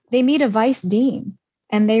they meet a vice dean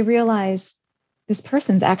and they realize this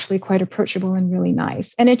person's actually quite approachable and really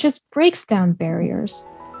nice. And it just breaks down barriers.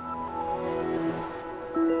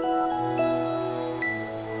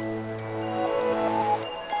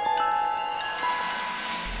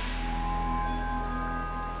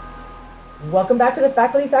 Welcome back to the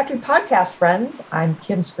Faculty Factory podcast, friends. I'm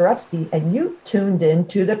Kim Skorupski, and you've tuned in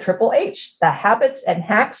to the Triple H, the Habits and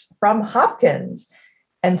Hacks from Hopkins.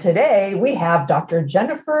 And today we have Dr.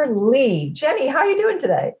 Jennifer Lee. Jenny, how are you doing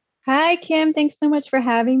today? Hi, Kim. Thanks so much for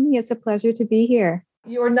having me. It's a pleasure to be here.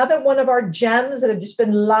 You're another one of our gems that have just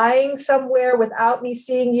been lying somewhere without me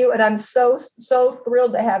seeing you. And I'm so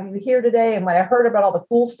thrilled to have you here today. And when I heard about all the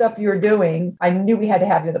cool stuff you're doing, I knew we had to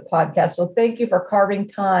have you on the podcast. So thank you for carving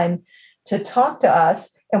time to talk to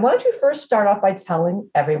us. And why don't you first start off by telling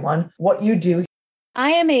everyone what you do?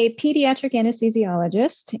 I am a pediatric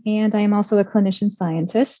anesthesiologist, and I am also a clinician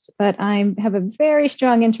scientist, but I have a very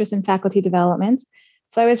strong interest in faculty development.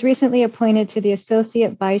 So I was recently appointed to the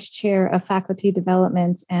Associate Vice Chair of Faculty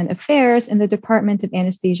Development and Affairs in the Department of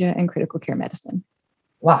Anesthesia and Critical Care Medicine.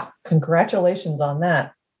 Wow, congratulations on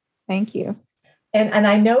that. Thank you. And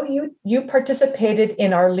I know you participated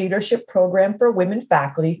in our leadership program for women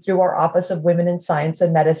faculty through our Office of Women in Science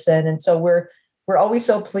and Medicine. And so we're always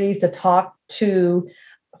so pleased to talk to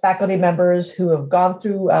faculty members who have gone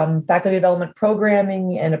through faculty development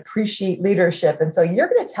programming and appreciate leadership. And so you're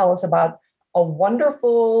going to tell us about a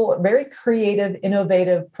wonderful, very creative,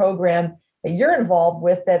 innovative program that you're involved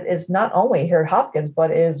with that is not only here at Hopkins,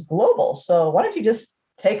 but is global. So why don't you just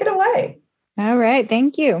take it away? All right.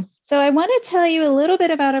 Thank you. So I want to tell you a little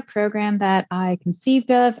bit about a program that I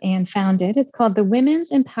conceived of and founded. It's called the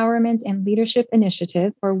Women's Empowerment and Leadership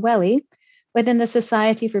Initiative, or WELI, within the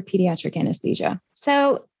Society for Pediatric Anesthesia.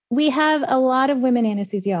 So we have a lot of women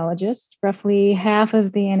anesthesiologists. Roughly half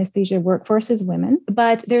of the anesthesia workforce is women,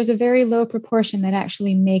 but there's a very low proportion that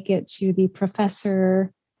actually make it to the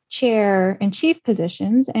professor, chair, and chief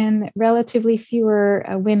positions, and relatively fewer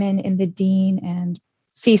women in the dean and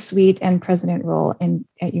C-suite and president role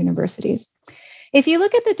at universities. If you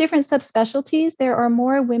look at the different subspecialties, there are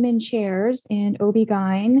more women chairs in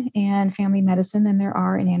OB-GYN and family medicine than there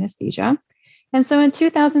are in anesthesia. And so in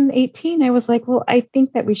 2018, I was like, well, I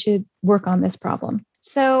think that we should work on this problem.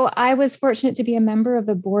 So I was fortunate to be a member of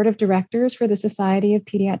the board of directors for the Society of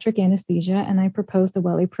Pediatric Anesthesia, and I proposed the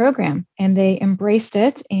WELI program, and they embraced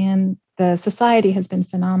it, and the society has been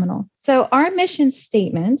phenomenal. So our mission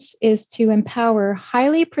statement is to empower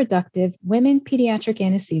highly productive women pediatric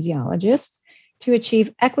anesthesiologists to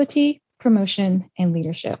achieve equity, promotion, and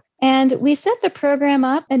leadership. And we set the program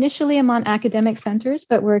up initially among academic centers,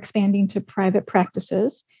 but we're expanding to private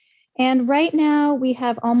practices. And right now we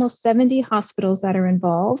have almost 70 hospitals that are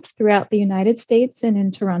involved throughout the United States and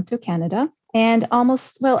in Toronto, Canada, and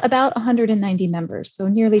about 190 members, so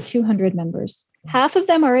nearly 200 members. Half of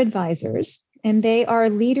them are advisors, and they are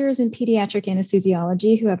leaders in pediatric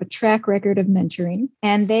anesthesiology who have a track record of mentoring.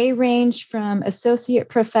 And they range from associate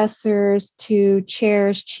professors to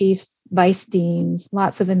chairs, chiefs, vice deans,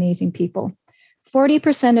 lots of amazing people.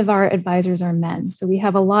 40% of our advisors are men. So we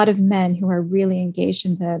have a lot of men who are really engaged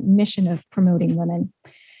in the mission of promoting women.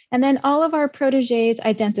 And then all of our proteges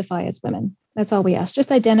identify as women. That's all we ask.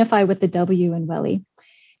 Just identify with the W in WELI.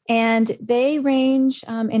 And they range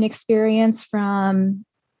in experience from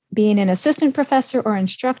being an assistant professor or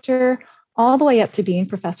instructor all the way up to being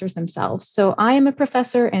professors themselves. So I am a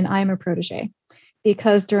professor and I am a protege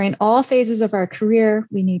because during all phases of our career,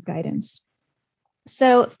 we need guidance.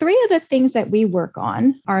 So 3 of the things that we work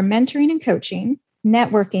on are mentoring and coaching,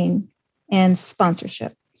 networking, and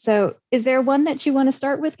sponsorship. So is there one that you want to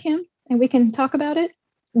start with, Kim, and we can talk about it?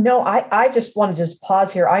 No, I just want to just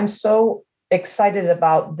pause here. I'm so excited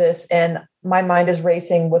about this, and my mind is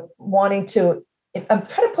racing with wanting to, I'm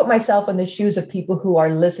trying to put myself in the shoes of people who are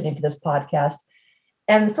listening to this podcast.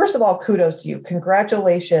 And first of all, kudos to you.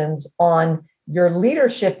 Congratulations on your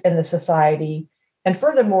leadership in the society. And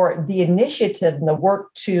furthermore, the initiative and the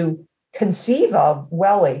work to conceive of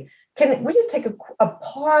WELI. Can we just take a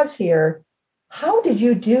pause here? How did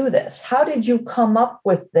you do this? How did you come up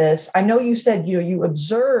with this? I know you said you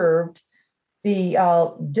observed the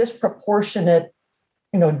disproportionate,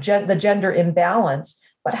 the gender imbalance,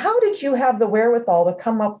 but how did you have the wherewithal to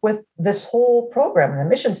come up with this whole program, the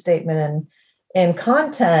mission statement and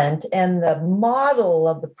content and the model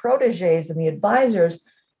of the proteges and the advisors?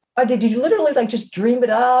 Did you literally just dream it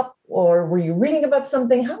up, or were you reading about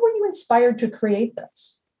something? How were you inspired to create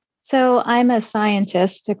this? So I'm a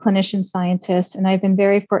scientist, a clinician scientist, and I've been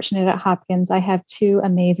very fortunate at Hopkins. I have two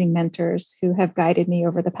amazing mentors who have guided me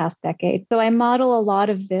over the past decade. So I model a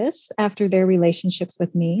lot of this after their relationships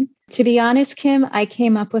with me. To be honest, Kim, I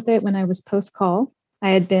came up with it when I was post-call. I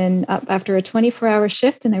had been up after a 24-hour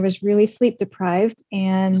shift and I was really sleep deprived.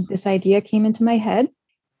 And this idea came into my head.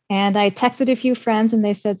 And I texted a few friends and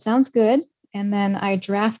they said, sounds good. And then I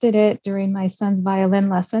drafted it during my son's violin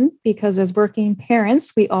lesson because as working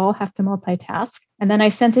parents, we all have to multitask. And then I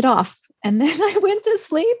sent it off and then I went to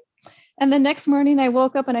sleep. And the next morning I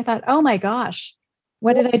woke up and I thought, oh my gosh,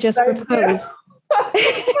 what did I just propose?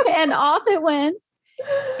 And off it went.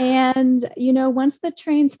 And, once the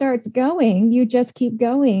train starts going, you just keep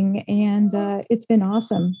going. And it's been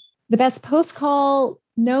awesome. The best post-call,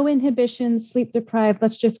 no inhibitions, sleep deprived.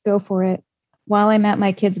 Let's just go for it while I'm at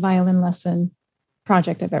my kid's violin lesson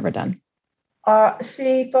project I've ever done.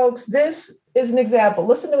 See, folks, this is an example.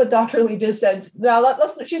 Listen to what Dr. Lee just said. Now,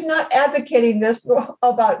 listen, she's not advocating this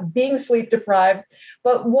about being sleep deprived,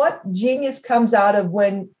 but what genius comes out of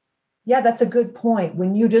when, that's a good point.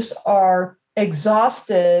 When you just are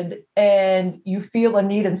exhausted and you feel a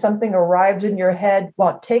need and something arrives in your head,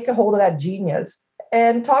 well, take a hold of that genius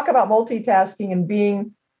and talk about multitasking and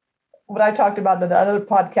being what I talked about in another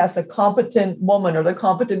podcast, the competent woman or the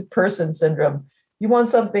competent person syndrome. You want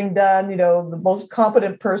something done, the most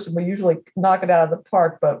competent person will usually knock it out of the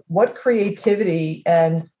park, but what creativity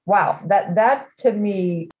and wow, that to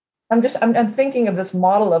me, I'm thinking of this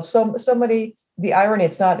model of so many, the irony,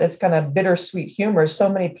 it's kind of bittersweet humor. So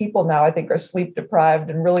many people now, I think, are sleep deprived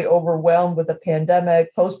and really overwhelmed with the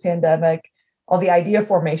pandemic, post-pandemic, all the idea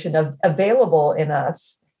formation of available in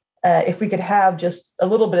us. If we could have just a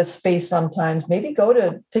little bit of space sometimes, maybe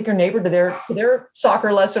take your neighbor to their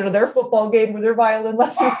soccer lesson or their football game or their violin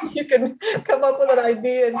lesson. You can come up with an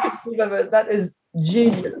idea and conceive of it. That is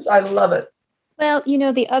genius. I love it. Well,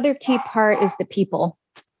 the other key part is the people.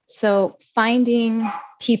 So finding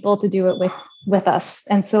people to do it with us.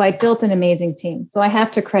 And so I built an amazing team. So I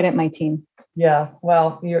have to credit my team. Yeah.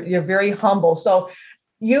 Well, you're very humble. So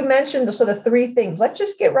you mentioned the three things. Let's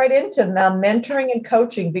just get right into now, mentoring and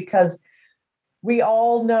coaching, because we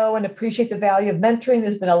all know and appreciate the value of mentoring.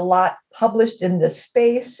 There's been a lot published in this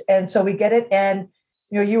space. And so we get it. And,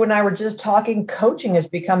 you and I were just talking, coaching is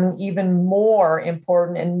becoming even more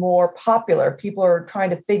important and more popular. People are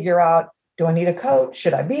trying to figure out, do I need a coach?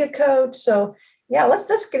 Should I be a coach? So let's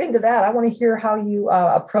just get into that. I want to hear how you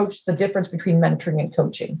approach the difference between mentoring and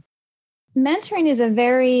coaching. Mentoring is a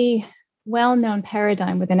very well-known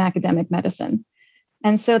paradigm within academic medicine.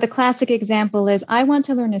 And so the classic example is I want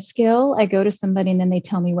to learn a skill. I go to somebody and then they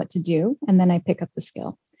tell me what to do, and then I pick up the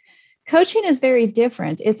skill. Coaching is very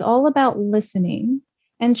different. It's all about listening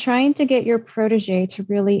and trying to get your protege to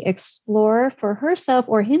really explore for herself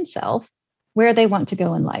or himself where they want to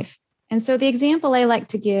go in life. And so the example I like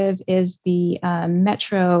to give is the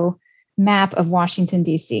metro map of Washington,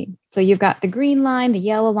 D.C. So you've got the green line, the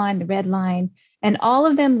yellow line, the red line, and all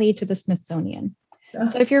of them lead to the Smithsonian. Yeah.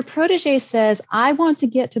 So if your protege says, I want to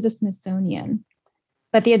get to the Smithsonian,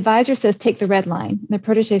 but the advisor says, take the red line, and the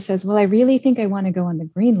protege says, well, I really think I want to go on the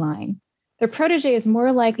green line, the protege is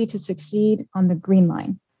more likely to succeed on the green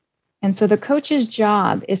line. And so the coach's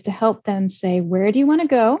job is to help them say, where do you want to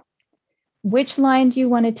go? Which line do you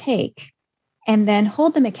want to take? And then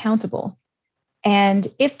hold them accountable. And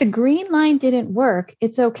if the green line didn't work,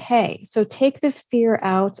 it's okay. So take the fear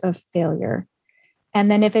out of failure. And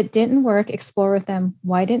then if it didn't work, explore with them,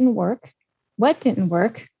 why didn't it work? What didn't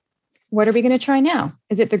work? What are we going to try now?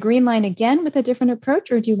 Is it the green line again with a different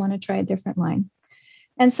approach, or do you want to try a different line?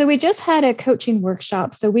 And so we just had a coaching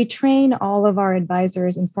workshop. So we train all of our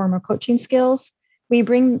advisors in formal coaching skills. We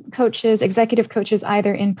bring coaches, executive coaches,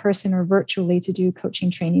 either in person or virtually to do coaching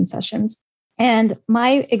training sessions. And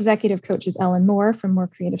my executive coach is Ellen Moore from More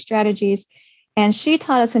Creative Strategies. And she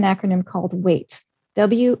taught us an acronym called WAIT,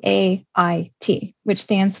 WAIT, which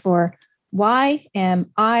stands for Why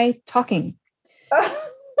Am I Talking?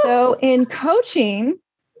 So in coaching,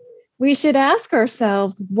 we should ask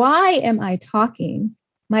ourselves, why am I talking?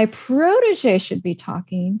 My protege should be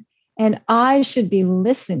talking, and I should be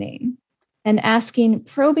listening and asking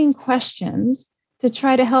probing questions to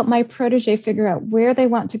try to help my protege figure out where they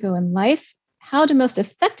want to go in life, how to most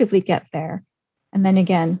effectively get there, and then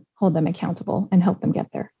again, hold them accountable and help them get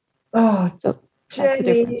there. Oh, so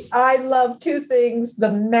Jenny, I love two things.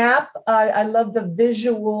 The map, I love the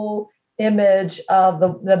visual image of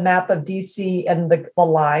the map of DC and the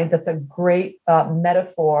lines. That's a great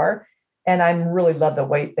metaphor. And I really love the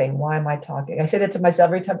weight thing. Why am I talking? I say that to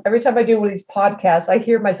myself every time I do one of these podcasts. I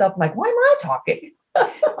hear myself, I'm like, why am I talking?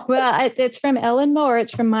 It's from Ellen Moore.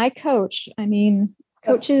 It's from my coach. I mean,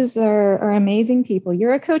 coaches are amazing people.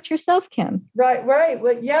 You're a coach yourself, Kim. Right, right.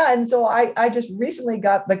 Well, yeah. And so I just recently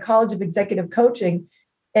got the College of Executive Coaching,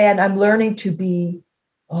 and I'm learning to be,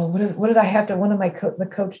 what did I have to, one of my the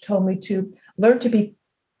coach told me to learn to be,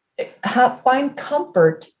 find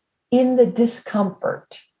comfort in the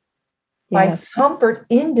discomfort. Find comfort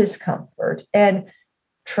in discomfort and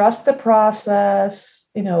trust the process,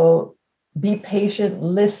 be patient,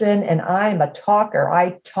 listen. And I'm a talker.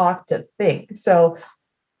 I talk to think. So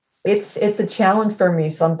it's a challenge for me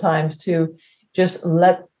sometimes to just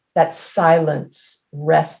let that silence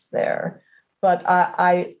rest there. But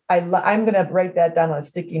I'm going to write that down on a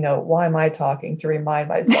sticky note. Why am I talking, to remind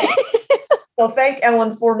myself? So thank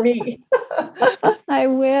Ellen for me. I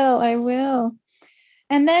will.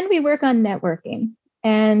 And then we work on networking,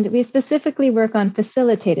 and we specifically work on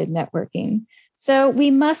facilitated networking. So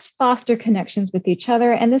we must foster connections with each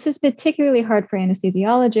other. And this is particularly hard for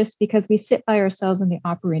anesthesiologists because we sit by ourselves in the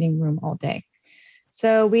operating room all day.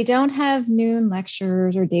 So we don't have noon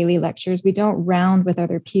lectures or daily lectures. We don't round with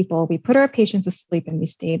other people. We put our patients asleep and we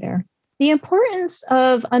stay there. The importance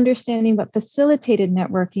of understanding what facilitated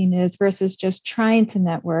networking is versus just trying to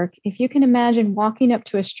network. If you can imagine walking up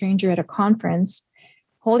to a stranger at a conference,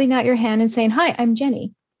 holding out your hand and saying, "Hi, I'm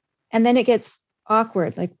Jenny." And then it gets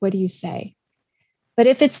awkward. Like, what do you say? But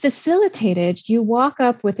if it's facilitated, you walk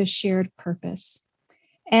up with a shared purpose.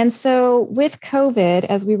 And so with COVID,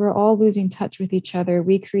 as we were all losing touch with each other,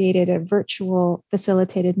 we created a virtual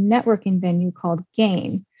facilitated networking venue called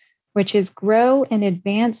GAIN, which is Grow and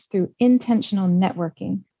Advance Through Intentional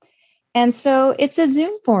Networking. And so it's a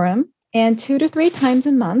Zoom forum, and 2 to 3 times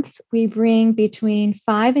a month, we bring between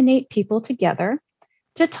 5 and 8 people together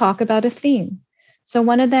to talk about a theme. So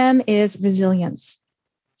one of them is resilience.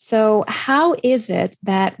 So how is it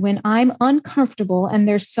that when I'm uncomfortable and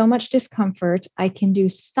there's so much discomfort, I can do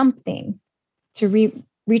something to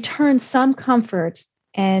return some comfort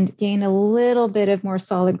and gain a little bit of more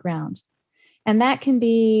solid ground? And that can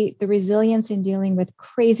be the resilience in dealing with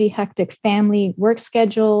crazy, hectic family work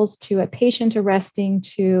schedules, to a patient arresting,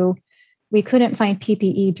 to we couldn't find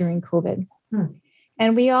PPE during COVID.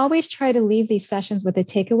 And we always try to leave these sessions with a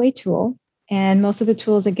takeaway tool. And most of the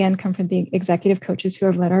tools, again, come from the executive coaches who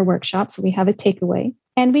have led our workshop. So we have a takeaway.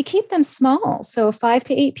 And we keep them small. So 5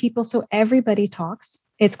 to 8 people. So everybody talks.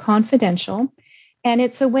 It's confidential. And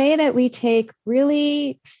it's a way that we take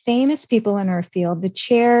really famous people in our field, the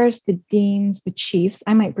chairs, the deans, the chiefs.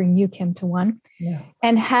 I might bring you, Kim, to one,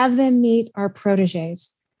 and have them meet our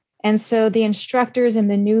proteges. And so the instructors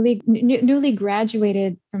and the newly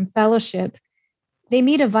graduated from fellowship, they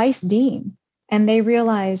meet a vice dean and they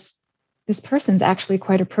realize this person's actually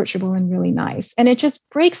quite approachable and really nice. And it just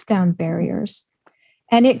breaks down barriers.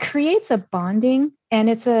 And it creates a bonding, and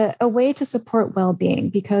it's a way to support well-being,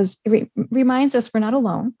 because it reminds us we're not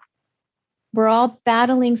alone. We're all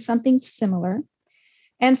battling something similar.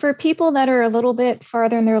 And for people that are a little bit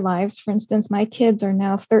farther in their lives, for instance, my kids are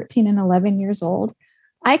now 13 and 11 years old.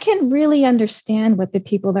 I can really understand what the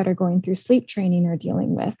people that are going through sleep training are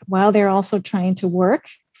dealing with, while they're also trying to work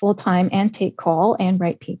full-time and take call and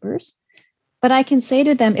write papers. But I can say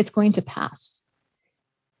to them, it's going to pass.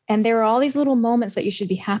 And there are all these little moments that you should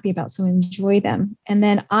be happy about, so enjoy them. And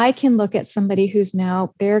then I can look at somebody who's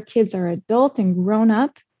now, their kids are adult and grown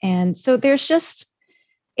up. And so there's just,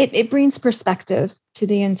 it brings perspective to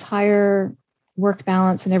the entire work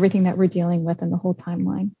balance and everything that we're dealing with in the whole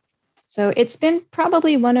timeline. So it's been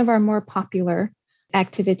probably one of our more popular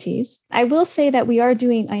activities. I will say that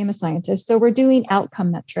I am a scientist, so we're doing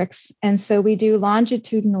outcome metrics. And so we do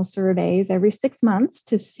longitudinal surveys every 6 months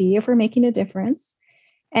to see if we're making a difference.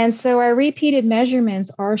 And so our repeated measurements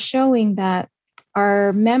are showing that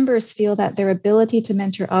our members feel that their ability to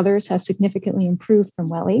mentor others has significantly improved from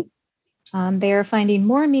WELI. They are finding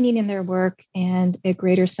more meaning in their work and a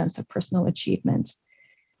greater sense of personal achievement.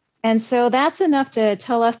 And so that's enough to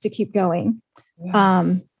tell us to keep going.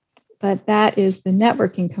 But that is the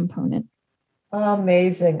networking component.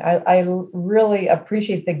 Amazing. I really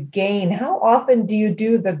appreciate the GAIN. How often do you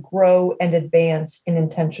do the Grow and Advance in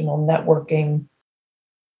Intentional Networking?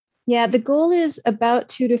 Yeah, the goal is about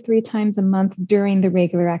 2 to 3 times a month during the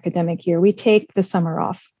regular academic year. We take the summer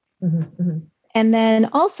off. And then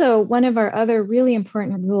also, one of our other really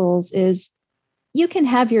important rules is you can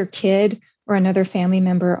have your kid or another family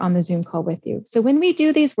member on the Zoom call with you. So when we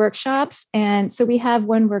do these workshops, and so we have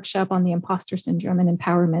one workshop on the imposter syndrome and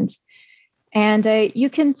empowerment, and you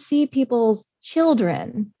can see people's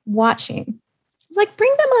children watching. It's like,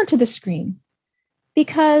 bring them onto the screen,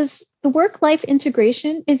 because the work-life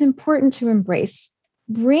integration is important to embrace.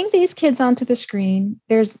 bring these kids onto the screen.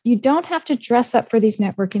 You don't have to dress up for these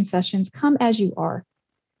networking sessions. Come as you are.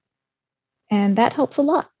 And that helps a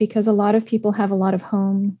lot because a lot of people have a lot of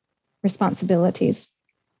home responsibilities.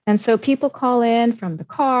 And so people call in from the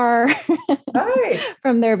car, Right.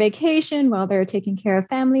 from their vacation while they're taking care of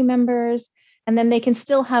family members. And then they can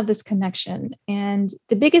still have this connection. And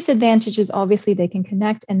the biggest advantage is obviously they can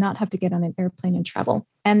connect and not have to get on an airplane and travel.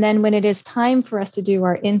 And then when it is time for us to do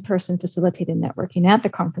our in-person facilitated networking at the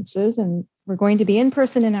conferences, and we're going to be in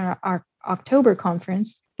person in our October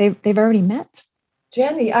conference, they've already met.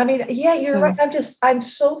 Jenny, I mean, yeah, you're right. I'm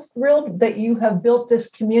so thrilled that you have built this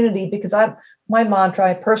community because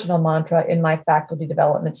my personal mantra in my faculty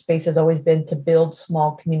development space has always been to build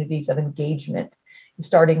small communities of engagement,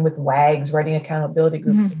 starting with WAGs, writing accountability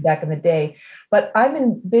groups back in the day. But I'm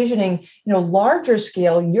envisioning, larger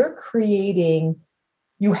scale, you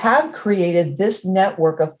have created this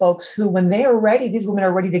network of folks who, when they are ready, these women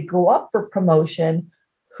are ready to go up for promotion.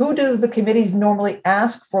 Who do the committees normally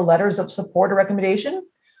ask for letters of support or recommendation?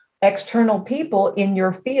 External people in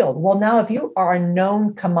your field. Well, now, if you are a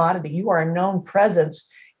known commodity, you are a known presence,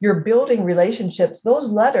 you're building relationships. Those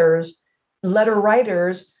letter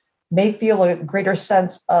writers may feel a greater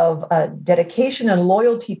sense of dedication and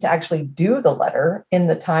loyalty to actually do the letter in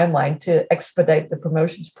the timeline to expedite the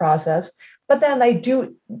promotions process. But then they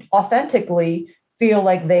do authentically feel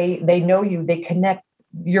like they know you, they connect.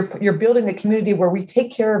 You're building a community where we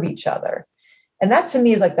take care of each other. And that to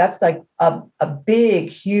me is that's like a big,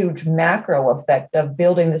 huge macro effect of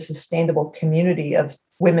building the sustainable community of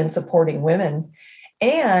women supporting women.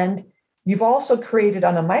 And you've also created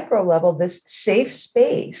on a micro level this safe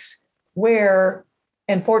space where,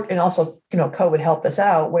 and also, COVID helped us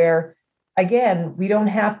out, where again,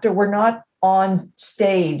 we're not on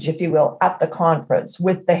stage, if you will, at the conference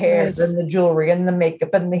with the hair and the jewelry and the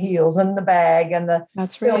makeup and the heels and the bag and the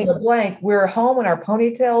blank. We're home in our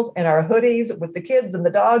ponytails and our hoodies with the kids and the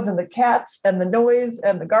dogs and the cats and the noise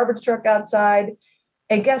and the garbage truck outside.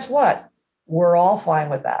 And guess what? We're all fine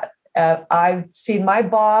with that. I've seen my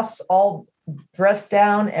boss all dressed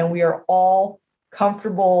down and we are all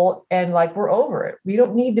comfortable and like we're over it. We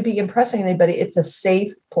don't need to be impressing anybody. It's a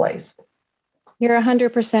safe place. You're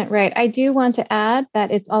 100% right. I do want to add that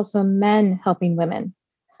it's also men helping women.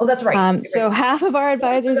 Oh, that's right. So half of our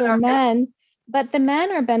advisors are men, but the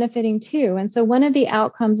men are benefiting too. And so one of the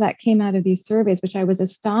outcomes that came out of these surveys, which I was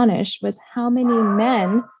astonished, was how many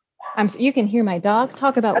men, you can hear my dog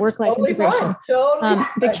talk about work-life integration.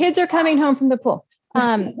 The kids are coming home from the pool.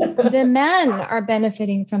 The men are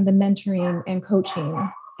benefiting from the mentoring and coaching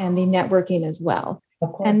and the networking as well.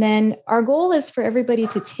 And then our goal is for everybody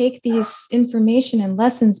to take these information and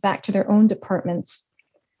lessons back to their own departments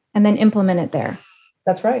and then implement it there.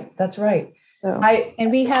 That's right. That's right. And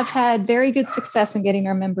we have had very good success in getting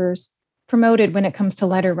our members promoted when it comes to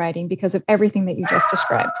letter writing because of everything that you just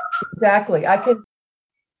described. Exactly.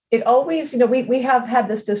 It always, we have had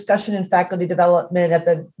this discussion in faculty development at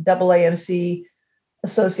the AAMC,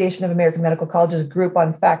 Association of American Medical Colleges group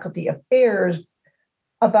on faculty affairs,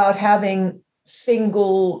 about having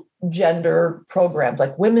single gender programs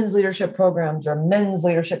like women's leadership programs or men's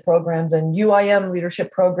leadership programs and UIM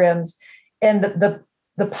leadership programs, and the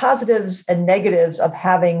positives and negatives of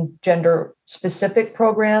having gender specific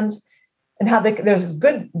programs, and how there's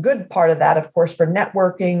a good part of that, of course, for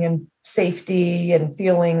networking and safety and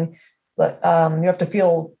feeling. But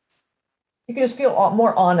you can just feel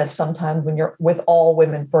more honest sometimes when you're with all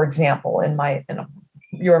women, for example, in my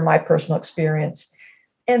personal experience.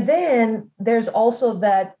 And then there's also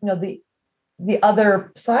that, the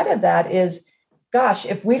other side of that is, gosh,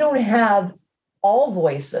 if we don't have all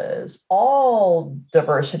voices, all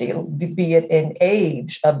diversity, be it in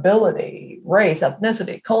age, ability, race,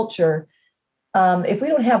 ethnicity, culture, if we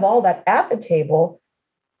don't have all that at the table,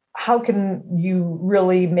 how can you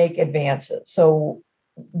really make advances? So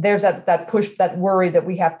there's that push, that worry that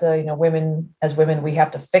we have to, women, we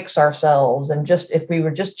have to fix ourselves. And just if we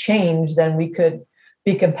were just changed, then we could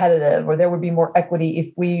be competitive, or there would be more equity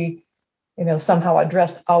if we, somehow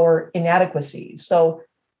addressed our inadequacies. So,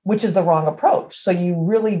 which is the wrong approach. So you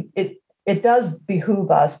really, it does behoove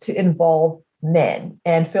us to involve men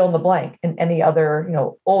and fill in the blank and any other,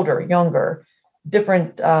 older, younger,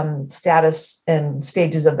 different status and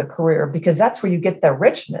stages of the career, because that's where you get the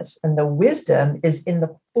richness, and the wisdom is in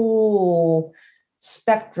the full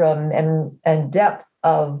spectrum and depth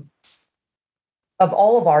of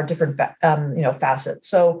all of our different facets.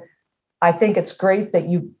 So I think it's great that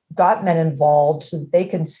you got men involved so that they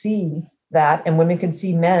can see that, and women can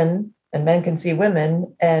see men, and men can see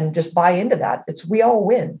women, and just buy into that. We all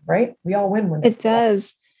win, right? We all win when it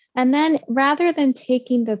does. And then rather than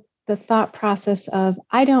taking the thought process of,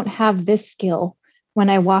 I don't have this skill when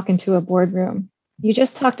I walk into a boardroom, you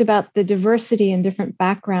just talked about the diversity in different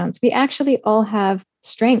backgrounds. We actually all have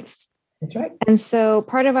strengths. That's right. And so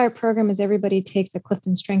part of our program is everybody takes a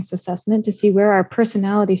Clifton Strengths Assessment to see where our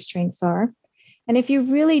personality strengths are. And if you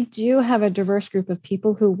really do have a diverse group of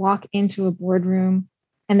people who walk into a boardroom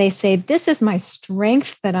and they say, this is my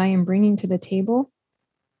strength that I am bringing to the table,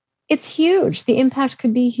 it's huge. The impact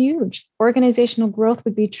could be huge. Organizational growth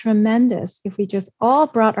would be tremendous if we just all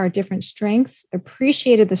brought our different strengths,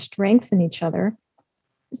 appreciated the strengths in each other.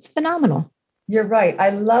 It's phenomenal. You're right.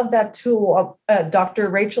 I love that tool. Dr.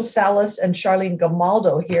 Rachel Salas and Charlene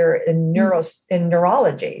Gamaldo here in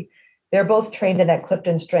neurology. They're both trained in that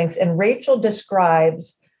Clifton Strengths. And Rachel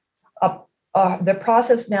describes the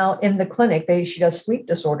process now in the clinic. She does sleep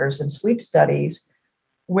disorders and sleep studies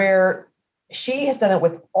where she has done it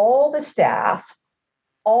with all the staff,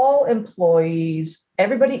 all employees,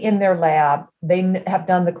 everybody in their lab. They have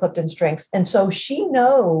done the Clifton Strengths. And so she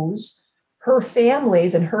knows her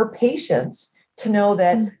families and her patients to know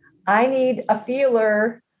that I need a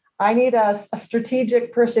feeler, I need a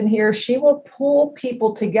strategic person here. She will pull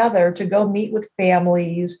people together to go meet with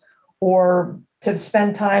families or to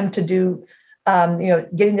spend time to do,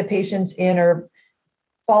 getting the patients in or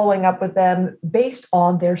following up with them based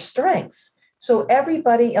on their strengths. So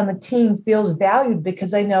everybody on the team feels valued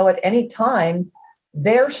because they know at any time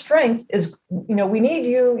their strength is, we need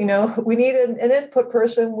you, we need an input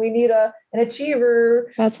person, we need an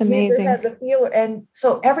achiever. That's amazing. The feeler. And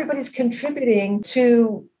so everybody's contributing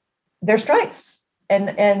to their strengths.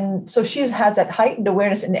 And so she has that heightened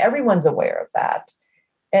awareness and everyone's aware of that.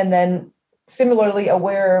 And then similarly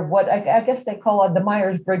aware of what I guess they call it the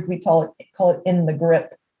Myers-Briggs, we call it in the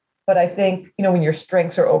grip. But I think, when your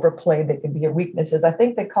strengths are overplayed, they can be your weaknesses. I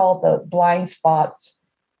think they call it the blind spots,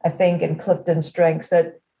 I think, in Clifton Strengths,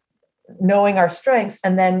 that knowing our strengths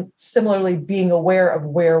and then similarly being aware of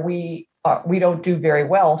where we don't do very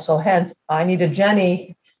well. So hence, I need a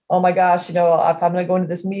Jenny. Oh my gosh, if I'm going to go into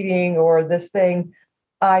this meeting or this thing,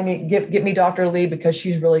 I need get me Dr. Lee because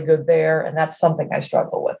she's really good there. And that's something I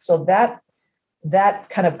struggle with. So that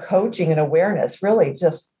kind of coaching and awareness, really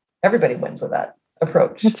just everybody wins with that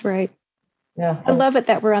approach. That's right. Yeah. I love it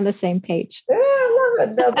that we're on the same page. Yeah, I love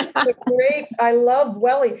it. No, this is great. I love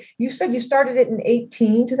Welly. You said you started it in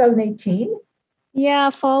 2018?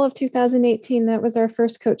 Yeah, fall of 2018. That was our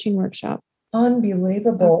first coaching workshop.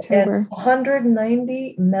 Unbelievable. October. And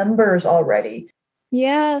 190 members already.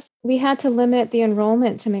 Yes, we had to limit the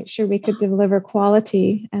enrollment to make sure we could deliver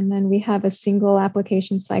quality. And then we have a single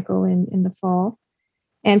application cycle in the fall.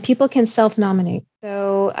 And people can self-nominate.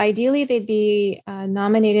 So ideally, they'd be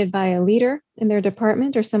nominated by a leader in their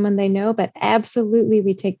department or someone they know. But absolutely,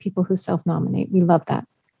 we take people who self-nominate. We love that.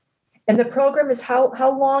 And the program is how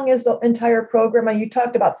long is the entire program? And you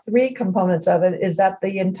talked about 3 components of it. Is that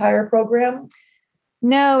the entire program?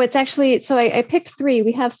 No, it's actually, so I picked 3.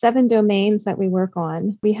 We have 7 domains that we work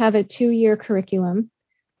on. We have a 2-year curriculum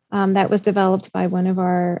that was developed by one of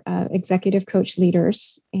our executive coach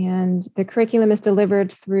leaders. And the curriculum is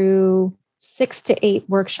delivered through 6 to 8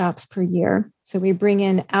 workshops per year. So we bring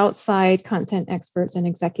in outside content experts and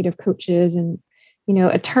executive coaches and,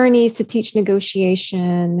 attorneys to teach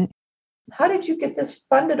negotiation. How did you get this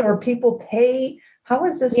funded, or people pay? How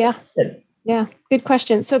is this? Yeah, good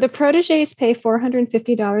question. So the proteges pay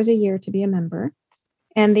 $450 a year to be a member,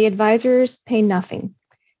 and the advisors pay nothing.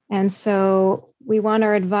 And so we want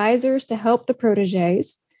our advisors to help the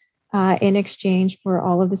proteges in exchange for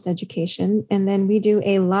all of this education. And then we do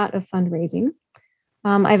a lot of fundraising.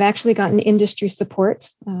 I've actually gotten industry support,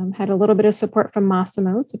 had a little bit of support from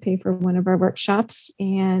Massimo to pay for one of our workshops.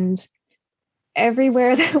 And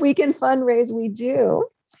everywhere that we can fundraise, we do.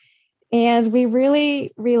 And we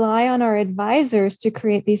really rely on our advisors to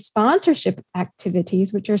create these sponsorship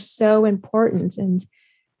activities, which are so important. And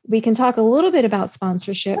we can talk a little bit about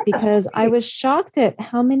sponsorship because I was shocked at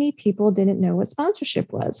how many people didn't know what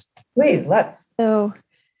sponsorship was. Please, let's. So,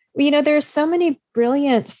 there's so many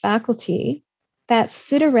brilliant faculty that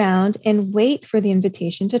sit around and wait for the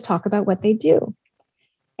invitation to talk about what they do.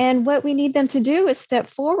 And what we need them to do is step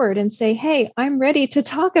forward and say, hey, I'm ready to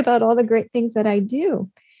talk about all the great things that I do.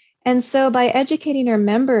 And so by educating our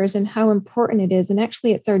members and how important it is, and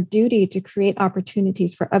actually it's our duty to create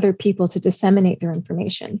opportunities for other people to disseminate their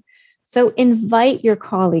information. So invite your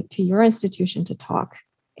colleague to your institution to talk.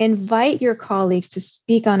 Invite your colleagues to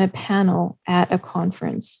speak on a panel at a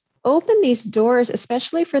conference. Open these doors,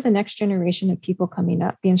 especially for the next generation of people coming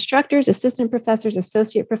up. The instructors, assistant professors,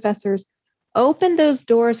 associate professors, open those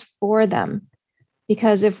doors for them.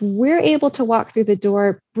 because if we're able to walk through the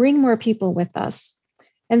door, bring more people with us.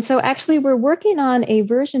 And so actually we're working on a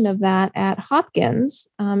version of that at Hopkins.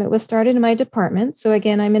 It was started in my department. So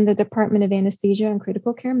again, I'm in the Department of Anesthesia and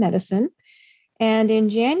Critical Care Medicine. And in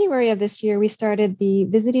January of this year, we started the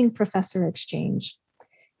Visiting Professor Exchange.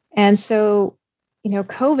 And so,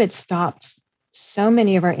 COVID stopped so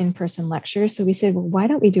many of our in-person lectures. So we said, well, why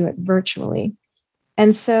don't we do it virtually?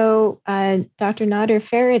 And so Dr. Nader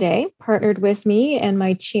Faraday partnered with me and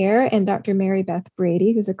my chair and Dr. Mary Beth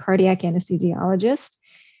Brady, who's a cardiac anesthesiologist.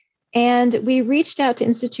 And we reached out to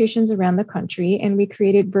institutions around the country and we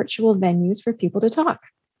created virtual venues for people to talk,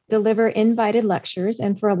 deliver invited lectures.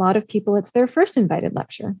 And for a lot of people, it's their first invited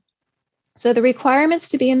lecture. So the requirements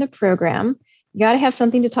to be in the program, you got to have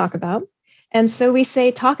something to talk about. And so we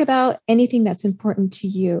say, talk about anything that's important to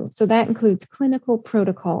you. So that includes clinical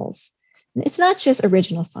protocols. It's not just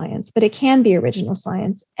original science, but it can be original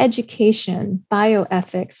science, education,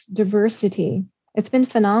 bioethics, diversity. It's been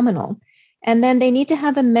phenomenal. And then they need to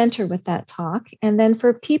have a mentor with that talk. And then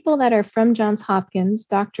for people that are from Johns Hopkins,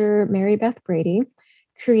 Dr. Mary Beth Brady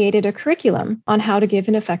created a curriculum on how to give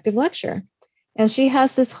an effective lecture. And she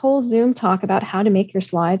has this whole Zoom talk about how to make your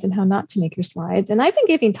slides and how not to make your slides. And I've been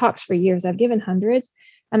giving talks for years. I've given hundreds.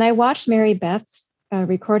 And I watched Mary Beth's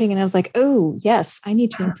recording and I was like, oh, yes, I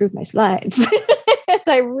need to improve my slides. And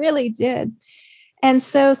I really did. And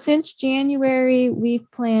so since January, we've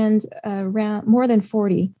planned around more than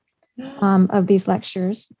 40 of these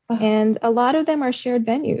lectures. And a lot of them are shared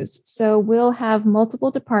venues. So we'll have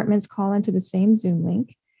multiple departments call into the same Zoom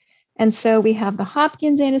link. And so we have the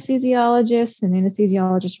Hopkins anesthesiologists and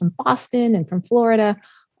anesthesiologists from Boston and from Florida,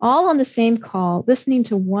 all on the same call, listening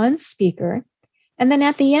to one speaker. And then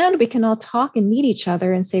at the end, we can all talk and meet each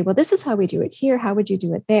other and say, well, this is how we do it here. How would you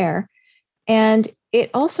do it there? And it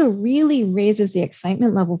also really raises the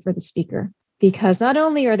excitement level for the speaker, because not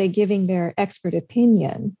only are they giving their expert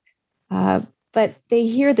opinion, but they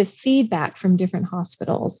hear the feedback from different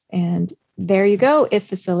hospitals. And there you go. It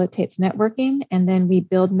facilitates networking. And then we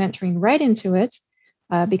build mentoring right into it,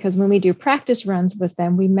 because when we do practice runs with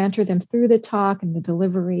them, we mentor them through the talk and the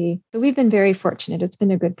delivery. So we've been very fortunate. It's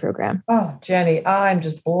been a good program. Oh, Jenny, I'm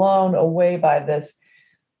just blown away by this.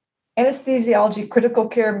 Anesthesiology, critical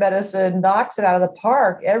care medicine knocks it out of the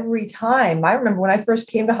park every time. I remember when I first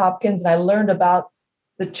came to Hopkins and I learned about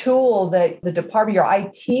the tool that the department, your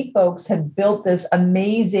IT folks had built this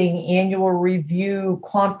amazing annual review,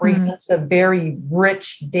 comprehensive, very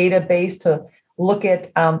rich database to look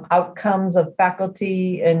at outcomes of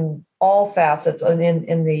faculty in all facets in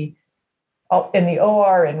the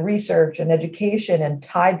OR and research and education, and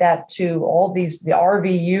tied that to all the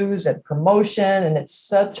RVUs and promotion. And it's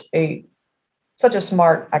such a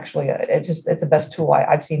smart, actually, it's the best tool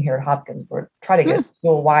I've seen here at Hopkins. We're trying to get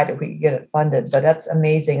tool wide if we can get it funded, but that's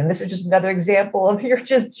amazing. And this is just another example of you're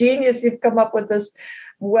just genius. You've come up with this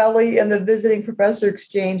WELI and the Visiting Professor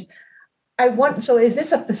Exchange. So is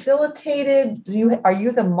this a facilitated, are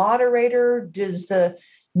you the moderator? Does the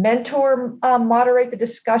mentor moderate the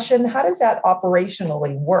discussion? How does that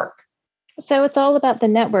operationally work? So it's all about the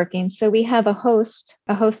networking. So we have a host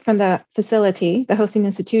from the facility, the hosting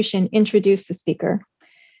institution, introduce the speaker.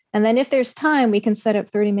 And then if there's time, we can set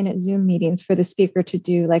up 30-minute Zoom meetings for the speaker to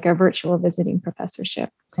do like a virtual visiting professorship.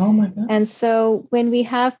 Oh my God. And so when we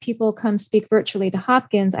have people come speak virtually to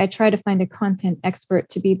Hopkins, I try to find a content expert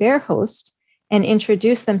to be their host and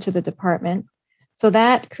introduce them to the department. So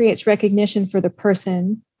that creates recognition for the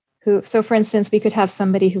person so for instance, we could have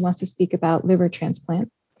somebody who wants to speak about liver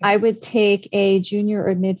transplant. I would take a junior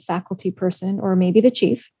or mid-faculty person, or maybe the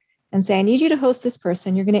chief, and say, I need you to host this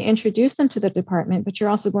person. You're going to introduce them to the department, but you're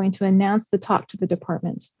also going to announce the talk to the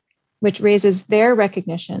department, which raises their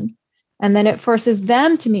recognition. And then it forces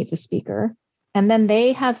them to meet the speaker. And then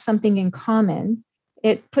they have something in common.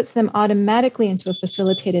 It puts them automatically into a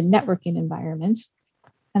facilitated networking environment.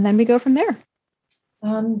 And then we go from there.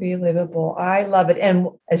 Unbelievable. I love it. And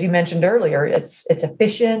as you mentioned earlier, it's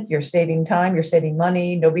efficient. You're saving time, you're saving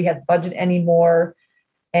money. Nobody has budget anymore.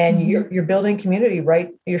 And you're building community, right?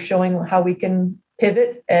 You're showing how we can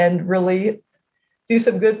pivot and really do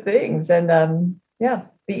some good things and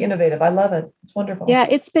be innovative. I love it. It's wonderful. Yeah,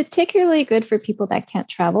 it's particularly good for people that can't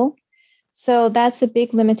travel. So that's a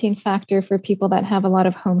big limiting factor for people that have a lot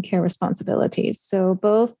of home care responsibilities. So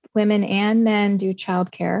both women and men do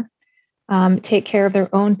childcare. Take care of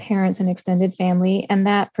their own parents and extended family. And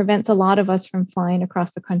that prevents a lot of us from flying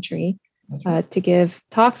across the country to give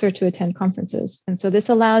talks or to attend conferences. And so this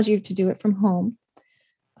allows you to do it from home.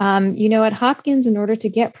 At Hopkins, in order to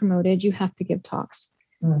get promoted, you have to give talks.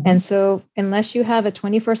 Mhm. And so unless you have a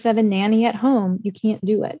 24/7 nanny at home, you can't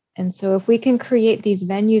do it. And so if we can create these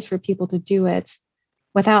venues for people to do it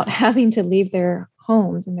without having to leave their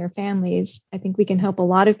homes and their families, I think we can help a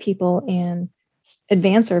lot of people and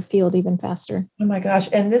advance our field even faster. Oh my gosh.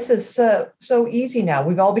 And this is so easy now.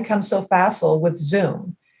 We've all become so facile with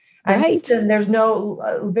Zoom. And Right. then there's no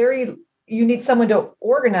you need someone to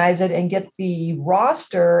organize it and get the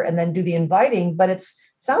roster and then do the inviting, but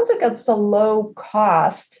sounds like it's a low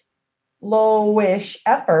cost, lowish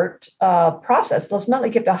effort process. So it's not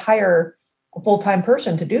like you have to hire a full-time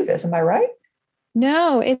person to do this. Am I right?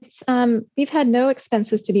 No, it's we've had no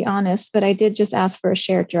expenses to be honest, but I did just ask for a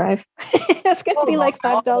shared drive. It's going to be like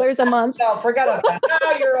 $5 a month. No, forget about that.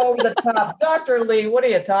 Now you're over the top. Dr. Lee, what are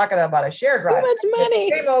you talking about? A shared drive? Too much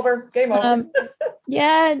money. Game over. Game over.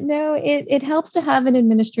 Yeah, no, it helps to have an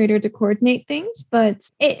administrator to coordinate things, but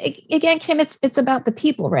again, Kim, it's about the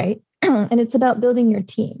people, right? And it's about building your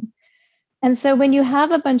team. And so when you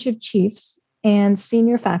have a bunch of chiefs and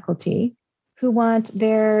senior faculty who want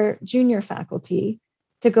their junior faculty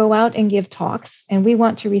to go out and give talks, and we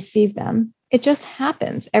want to receive them, it just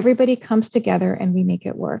happens. Everybody comes together and we make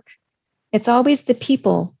it work. It's always the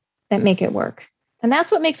people that make it work. And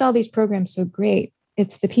that's what makes all these programs so great.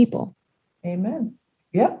 It's the people. Amen.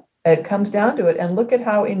 Yep. It comes down to it. And look at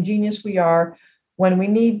how ingenious we are when we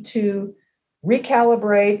need to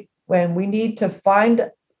recalibrate, when we need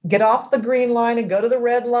to get off the green line and go to the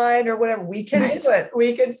red line or whatever. We can do it.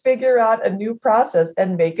 We can figure out a new process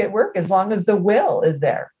and make it work as long as the will is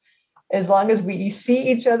there, as long as we see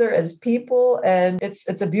each other as people. And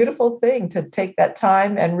it's a beautiful thing to take that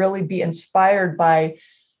time and really be inspired by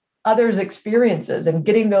others' experiences and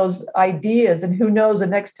getting those ideas. And who knows, the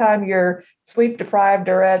next time you're sleep deprived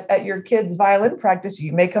or at your kid's violin practice,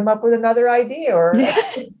 you may come up with another idea, or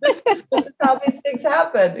this is how these things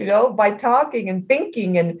happen, by talking and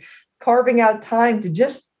thinking and carving out time to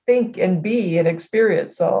just think and be and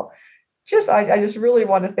experience. So I just really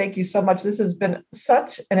want to thank you so much. This has been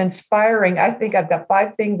such an inspiring, I think I've got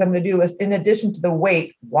 5 things I'm going to do in addition to the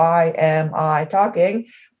wait. Why am I talking?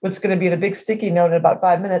 What's going to be in a big sticky note in about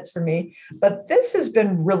 5 minutes for me. But this has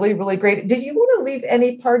been really, really great. Did you want to leave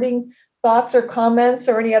any parting thoughts or comments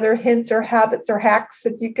or any other hints or habits or hacks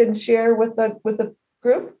that you can share with the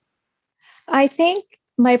group? I think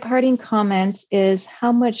my parting comment is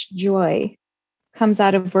how much joy comes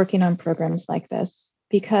out of working on programs like this,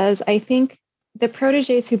 because I think the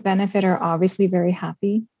proteges who benefit are obviously very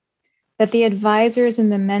happy, that the advisors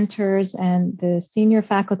and the mentors and the senior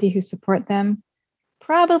faculty who support them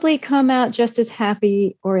probably come out just as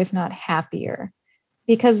happy, or if not happier,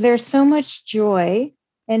 because there's so much joy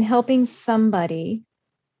in helping somebody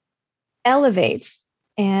elevate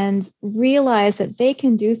and realize that they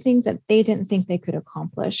can do things that they didn't think they could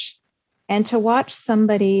accomplish. And to watch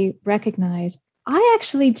somebody recognize, I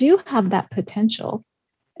actually do have that potential.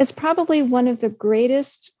 It's probably one of the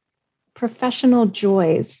greatest professional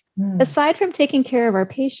joys, aside from taking care of our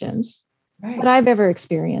patients, that I've ever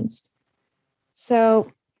experienced.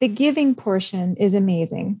 So the giving portion is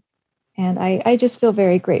amazing. And I just feel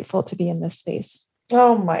very grateful to be in this space.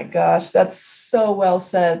 Oh my gosh, that's so well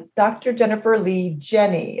said. Dr. Jennifer Lee,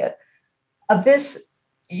 Jenny,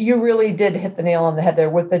 you really did hit the nail on the head there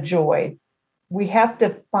with the joy. We have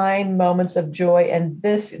to find moments of joy, and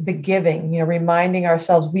the giving, reminding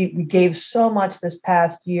ourselves we gave so much this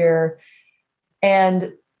past year,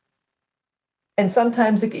 and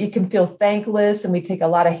sometimes it can feel thankless, and we take a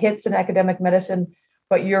lot of hits in academic medicine.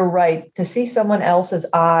 But you're right, to see someone else's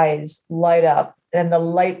eyes light up and the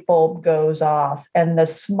light bulb goes off and the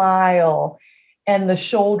smile and the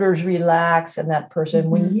shoulders relax in that person,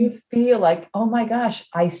 when you feel like, oh my gosh,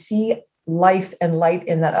 I see life and light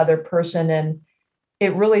in that other person. And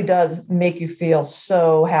it really does make you feel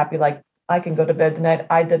so happy. Like, I can go to bed tonight.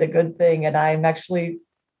 I did a good thing and I'm actually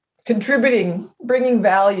contributing, bringing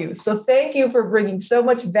value. So thank you for bringing so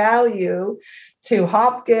much value to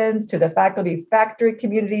Hopkins, to the faculty factory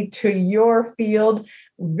community, to your field.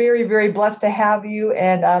 Very, very blessed to have you.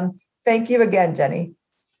 And thank you again, Jenny.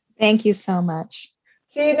 Thank you so much.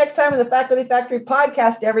 See you next time in the Faculty Factory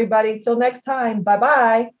podcast, everybody. Till next time.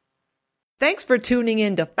 Bye-bye. Thanks for tuning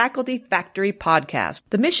in to Faculty Factory Podcast.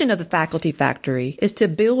 The mission of the Faculty Factory is to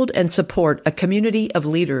build and support a community of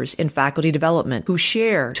leaders in faculty development who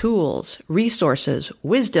share tools, resources,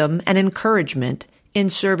 wisdom, and encouragement in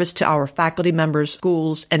service to our faculty members,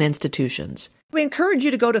 schools, and institutions. We encourage you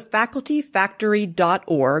to go to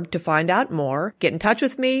facultyfactory.org to find out more. Get in touch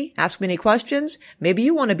with me, ask me any questions. Maybe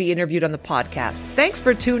you want to be interviewed on the podcast. Thanks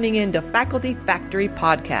for tuning in to Faculty Factory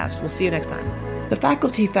Podcast. We'll see you next time. The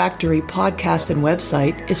Faculty Factory podcast and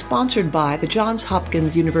website is sponsored by the Johns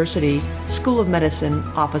Hopkins University School of Medicine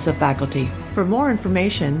Office of Faculty. For more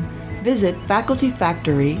information, visit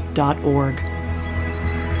facultyfactory.org.